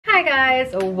Hi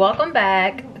guys, welcome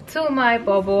back to my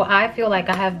bubble. I feel like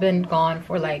I have been gone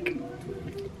for like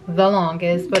the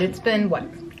longest, but it's been what,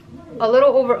 a little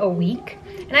over a week,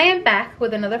 and I am back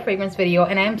with another fragrance video,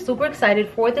 and I am super excited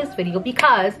for this video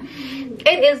because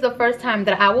it is the first time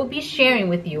that I will be sharing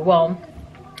with you, well,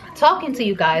 talking to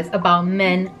you guys about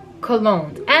men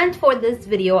colognes. And for this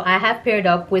video I have paired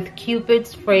up with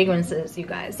Cupid's fragrances, you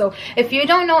guys. So if you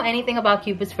don't know anything about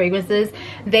Cupid's fragrances,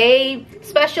 they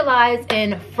specialize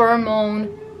in pheromone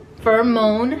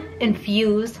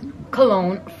infused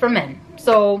cologne for men.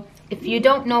 So if you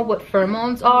don't know what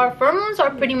pheromones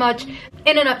are pretty much,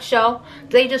 in a nutshell,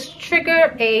 they just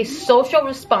trigger a social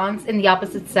response in the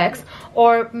opposite sex,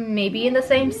 or maybe in the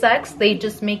same sex. They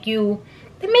just make you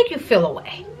feel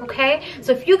away, okay?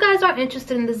 So if you guys are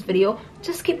interested in this video,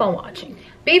 just keep on watching.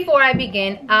 Before I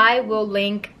begin, I will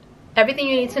link everything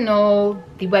you need to know,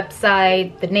 the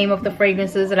website, the name of the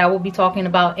fragrances that I will be talking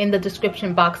about in the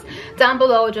description box down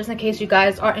below, just in case you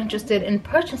guys are interested in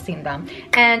purchasing them.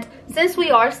 And since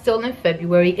we are still in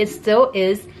February, it still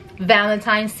is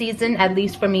Valentine's season. At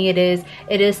least for me it is.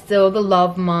 It is still the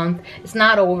love month. It's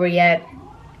not over yet.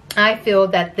 I feel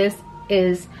that this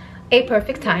is a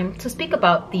perfect time to speak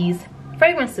about these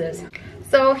fragrances.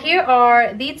 So here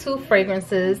are the two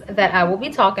fragrances that I will be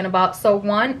talking about. So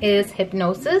one is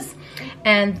Hypnosis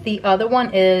and the other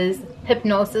one is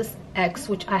Hypnosis X,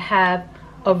 which I have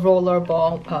a roller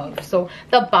ball of. So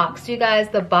the box, you guys,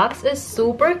 the box is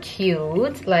super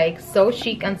cute, like so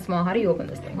chic and small. How do you open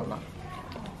this thing? Hold on.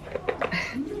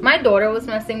 My daughter was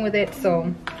messing with it,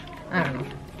 so I don't know.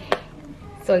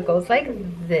 So it goes like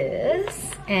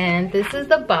this, and this is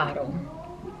the bottle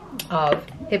of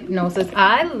Hypnosis.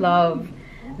 I love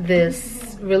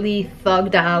this really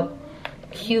thugged out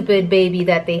Cupid baby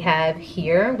that they have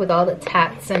here with all the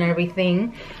tats and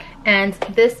everything. And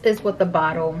this is what the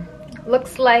bottle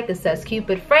looks like. It says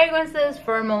Cupid fragrances,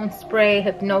 pheromone spray,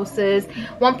 Hypnosis,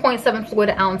 1.7 fluid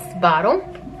ounce bottle.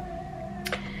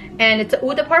 And it's a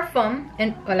eau de parfum,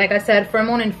 and like I said,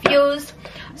 pheromone infused.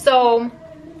 So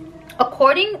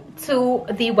according to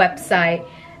the website,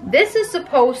 this is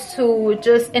supposed to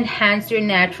just enhance your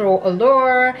natural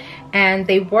allure, and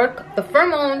the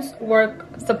pheromones work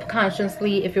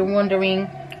subconsciously. If you're wondering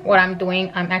what I'm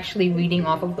doing, I'm actually reading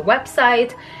off of the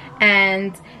website,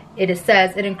 and it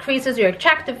says it increases your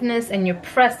attractiveness and your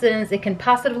presence. It can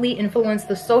positively influence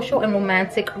the social and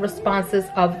romantic responses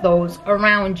of those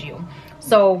around you.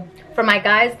 So for my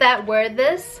guys that wear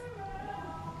this,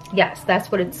 yes,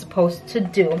 that's what it's supposed to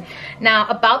do. Now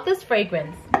about this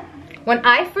fragrance, when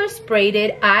I first sprayed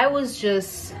it, I was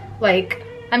just like,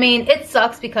 I mean, it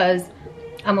sucks because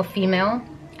I'm a female.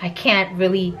 I can't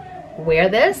really wear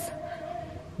this,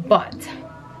 but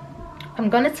I'm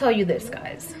gonna tell you this,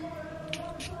 guys.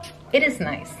 It is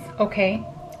nice, okay?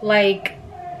 Like,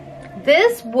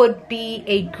 this would be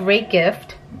a great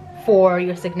gift for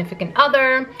your significant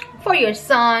other, for your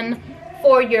son,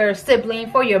 for your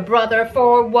sibling, for your brother,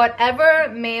 for whatever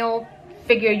male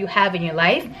figure you have in your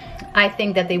life. I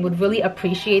think that they would really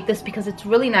appreciate this because it's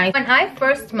really nice. When I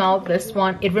first smelled this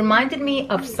one, it reminded me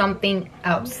of something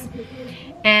else.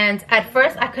 And at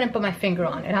first I couldn't put my finger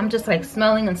on it. I'm just like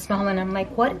smelling and smelling. I'm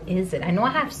like, what is it? I know I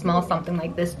have smelled something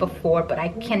like this before, but I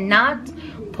cannot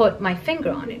put my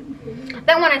finger on it.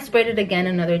 Then when I sprayed it again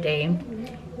another day,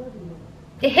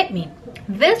 it hit me.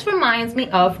 This reminds me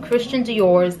of Christian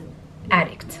Dior's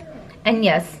Addict. And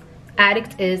yes,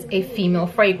 Addict is a female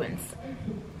fragrance,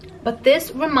 but this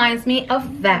reminds me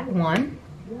of that one,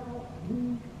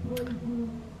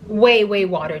 way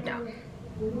watered down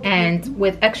and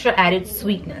with extra added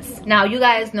sweetness. Now you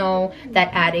guys know that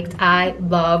Addict, I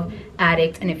love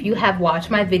Addict, and if you have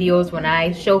watched my videos when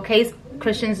I showcase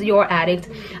Christian Dior Addict,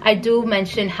 I do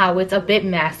mention how it's a bit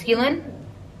masculine,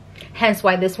 hence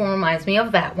why this one reminds me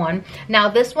of that one. Now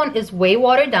this one is way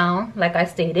watered down, like I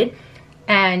stated,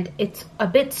 and it's a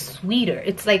bit sweeter.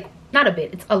 It's like, not a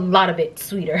bit, it's a lot of it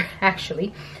sweeter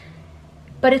actually,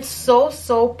 but it's so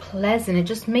pleasant. It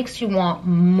just makes you want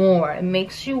more. It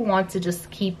makes you want to just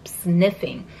keep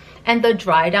sniffing. And the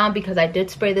dry down, because I did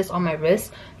spray this on my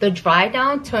wrist, the dry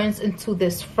down turns into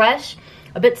this fresh,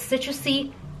 a bit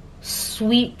citrusy,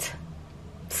 sweet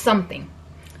something.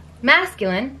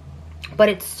 Masculine, but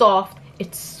it's soft,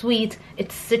 it's sweet,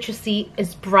 it's citrusy,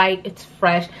 it's bright, it's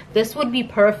fresh. This would be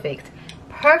perfect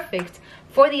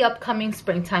for the upcoming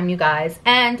springtime, you guys.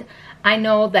 And I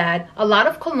know that a lot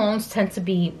of colognes tend to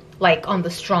be like on the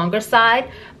stronger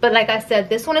side, but like I said,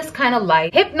 this one is kind of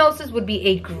light. Hypnosis would be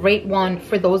a great one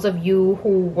for those of you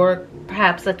who work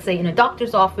perhaps, let's say, in a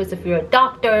doctor's office. If you're a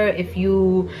doctor, if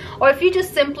you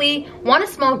just simply want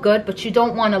to smell good but you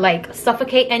don't want to like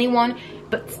suffocate anyone,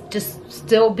 but just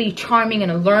still be charming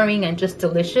and alluring and just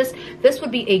delicious, this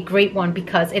would be a great one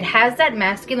because it has that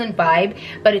masculine vibe,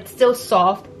 but it's still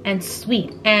soft and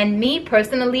sweet. And me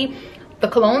personally, the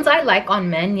colognes I like on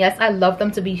men, yes, I love them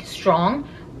to be strong,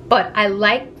 but I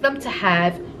like them to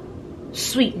have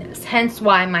sweetness. Hence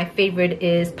why my favorite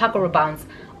is Paco Rabanne's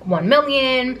 1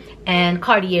 Million and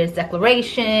Cartier's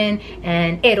Declaration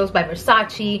and Eros by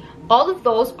Versace. All of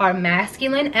those are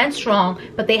masculine and strong,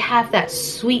 but they have that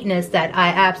sweetness that I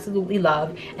absolutely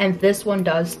love, and this one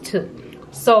does too.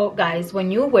 So guys,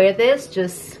 when you wear this,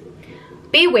 just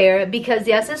beware, because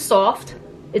yes, it's soft,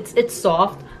 it's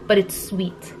soft, but it's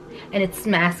sweet, and it's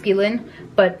masculine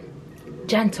but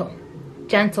gentle,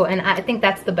 and I think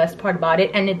that's the best part about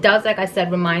it. And it does, like I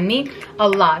said, remind me a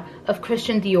lot of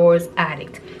Christian Dior's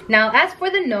Addict. Now as for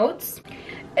the notes,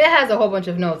 it has a whole bunch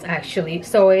of notes actually.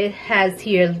 So it has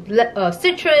here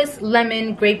citrus,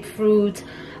 lemon, grapefruit,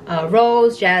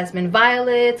 rose, jasmine,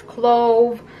 violet,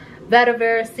 clove,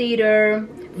 vetiver, cedar,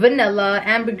 vanilla,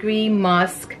 ambergris,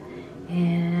 musk,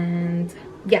 and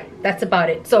yeah, that's about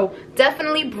it. So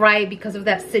definitely bright because of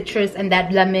that citrus and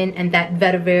that lemon and that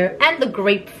vetiver and the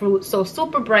grapefruit. So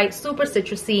super bright, super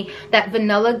citrusy. That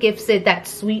vanilla gives it that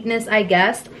sweetness, I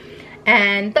guess,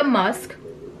 and the musk,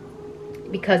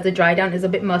 because the dry down is a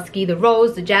bit musky, the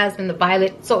rose, the jasmine, the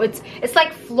violet. So it's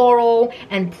like floral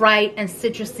and bright and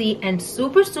citrusy and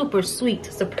super sweet.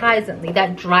 Surprisingly,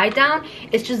 that dry down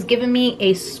is just giving me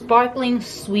a sparkling,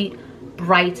 sweet,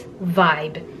 bright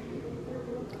vibe.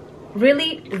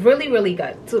 Really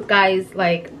good. So guys,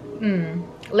 like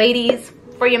ladies,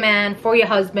 for your man, for your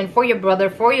husband, for your brother,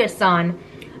 for your son,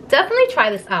 definitely try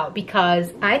this out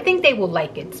because I think they will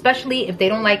like it, especially if they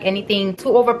don't like anything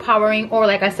too overpowering, or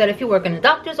like I said, if you work in a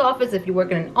doctor's office, if you work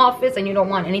in an office and you don't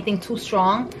want anything too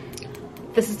strong,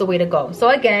 this is the way to go. So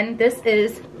again, this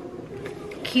is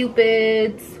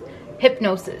Cupid's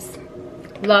Hypnosis.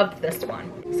 Loved this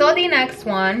one. So the next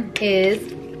one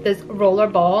is this roller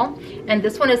ball, and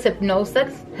this one is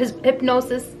Hypnosis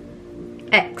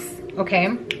X.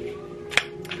 Okay,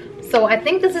 so I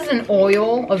think this is an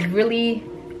oil, a really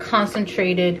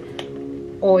concentrated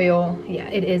oil. Yeah,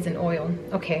 it is an oil.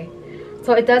 Okay,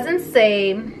 so it doesn't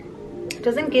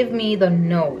give me the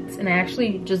notes, and I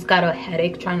actually just got a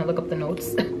headache trying to look up the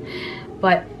notes.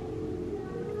 But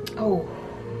oh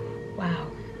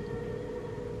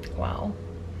wow,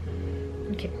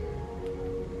 okay,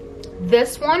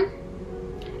 this one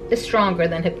is stronger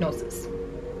than Hypnosis.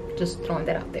 Just throwing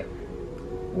that out there.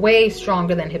 Way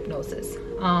stronger than Hypnosis.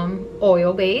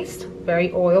 Oil based,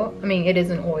 very oil. I mean, it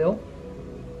is an oil,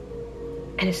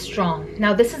 and it's strong.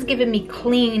 Now this is giving me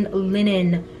clean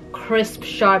linen, crisp,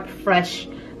 sharp, fresh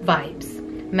vibes.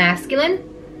 Masculine.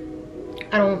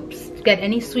 I don't get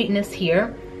any sweetness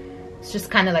here. It's just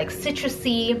kind of like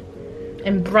citrusy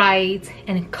and bright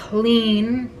and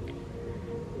clean,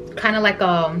 kind of like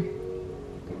a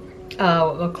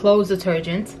clothes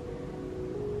detergent,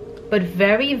 but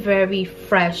very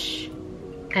fresh.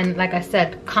 And like I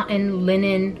said, cotton,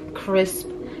 linen, crisp.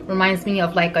 Reminds me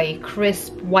of like a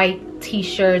crisp white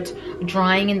t-shirt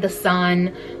drying in the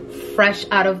sun, fresh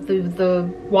out of the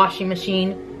washing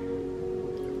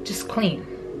machine. Just clean.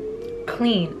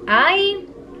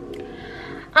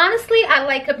 Honestly, I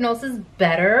like Hypnosis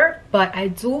better, but I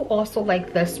do also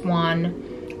like this one.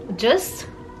 Just,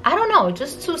 I don't know,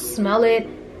 just to smell it,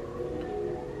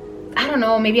 I don't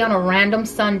know, maybe on a random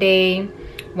Sunday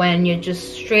when you're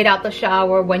just straight out the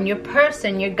shower, when your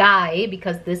person, your guy,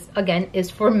 because this again is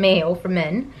for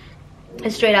men,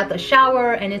 is straight out the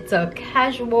shower and it's a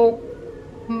casual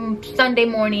Sunday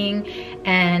morning,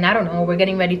 and I don't know, we're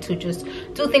getting ready to just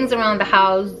do things around the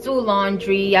house, do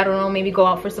laundry, I don't know, maybe go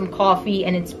out for some coffee,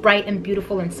 and it's bright and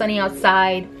beautiful and sunny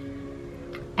outside,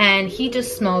 and he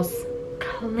just smells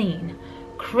clean,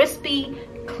 crispy,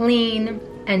 clean,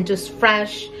 and just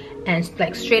fresh and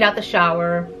like straight out the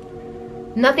shower.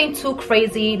 Nothing too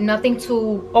crazy, nothing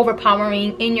too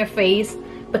overpowering in your face,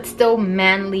 but still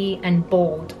manly and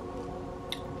bold.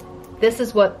 This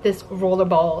is what this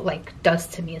rollerball like does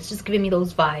to me. It's just giving me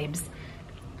those vibes.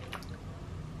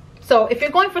 So if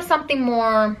you're going for something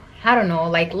more, I don't know,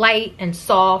 like light and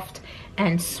soft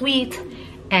and sweet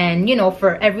and, you know,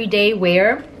 for everyday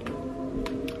wear,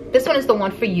 this one is the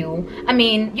one for you. I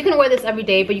mean, you can wear this every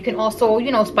day, but you can also,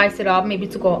 you know, spice it up, maybe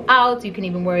to go out. You can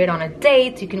even wear it on a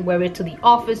date. You can wear it to the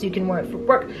office. You can wear it for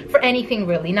work, for anything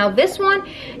really. Now this one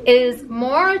is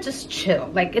more just chill.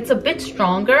 Like, it's a bit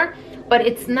stronger, but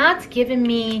it's not giving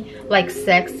me like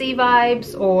sexy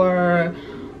vibes or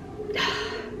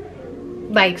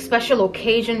like special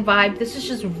occasion vibe. This is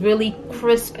just really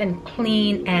crisp and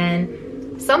clean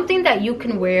and something that you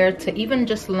can wear to even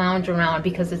just lounge around,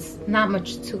 because it's not much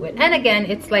to it. And again,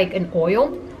 it's like an oil.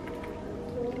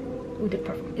 Ooh, the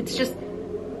perfume. It's just,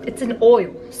 it's an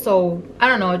oil. So I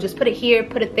don't know, just put it here,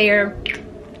 put it there,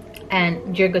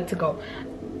 and you're good to go.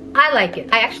 I like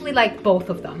it. I actually like both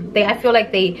of them. I feel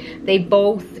like they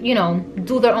both, you know,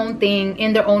 do their own thing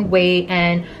in their own way,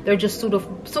 and they're just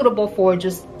suitable for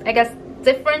just, I guess,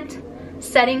 different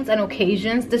settings and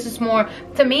occasions. This is more,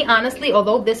 to me, honestly,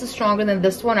 although this is stronger than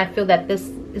this one, I feel that this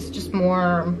is just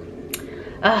more,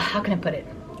 how can I put it?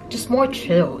 Just more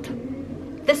chilled.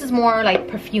 This is more like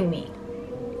perfumey.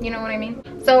 You know what I mean?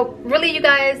 So really, you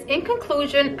guys, in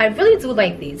conclusion, I really do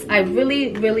like these. I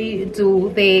really, really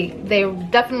do. They're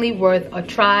definitely worth a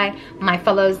try. My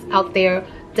fellas out there,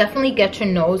 definitely get your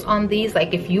nose on these.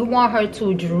 Like, if you want her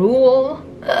to drool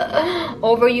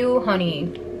over you,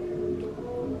 honey,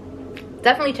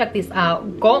 definitely check these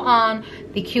out. Go on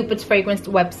the Cupid's Fragrance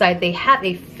website. They have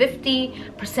a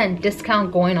 50%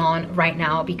 discount going on right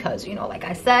now because, you know, like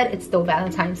I said, it's still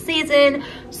Valentine's season.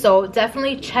 So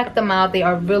definitely check them out. They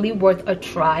are really worth a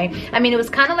try. I mean, it was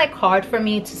kind of like hard for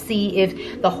me to see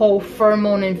if the whole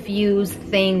pheromone infused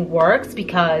thing works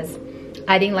because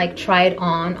I didn't like try it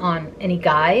on any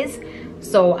guys.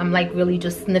 So I'm like really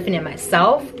just sniffing it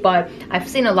myself. But I've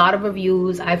seen a lot of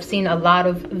reviews. I've seen a lot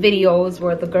of videos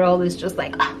where the girl is just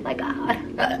like, oh my God.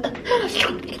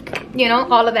 You know,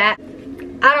 all of that.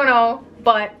 I don't know,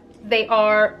 but they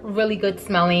are really good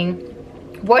smelling.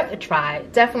 Worth a try.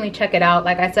 Definitely check it out.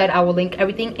 Like I said, I will link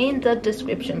everything in the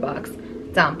description box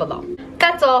down below.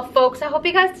 That's all, folks. I hope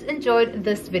you guys enjoyed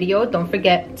this video. Don't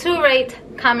forget to rate,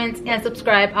 comment, and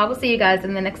subscribe. I will see you guys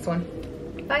in the next one.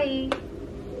 Bye.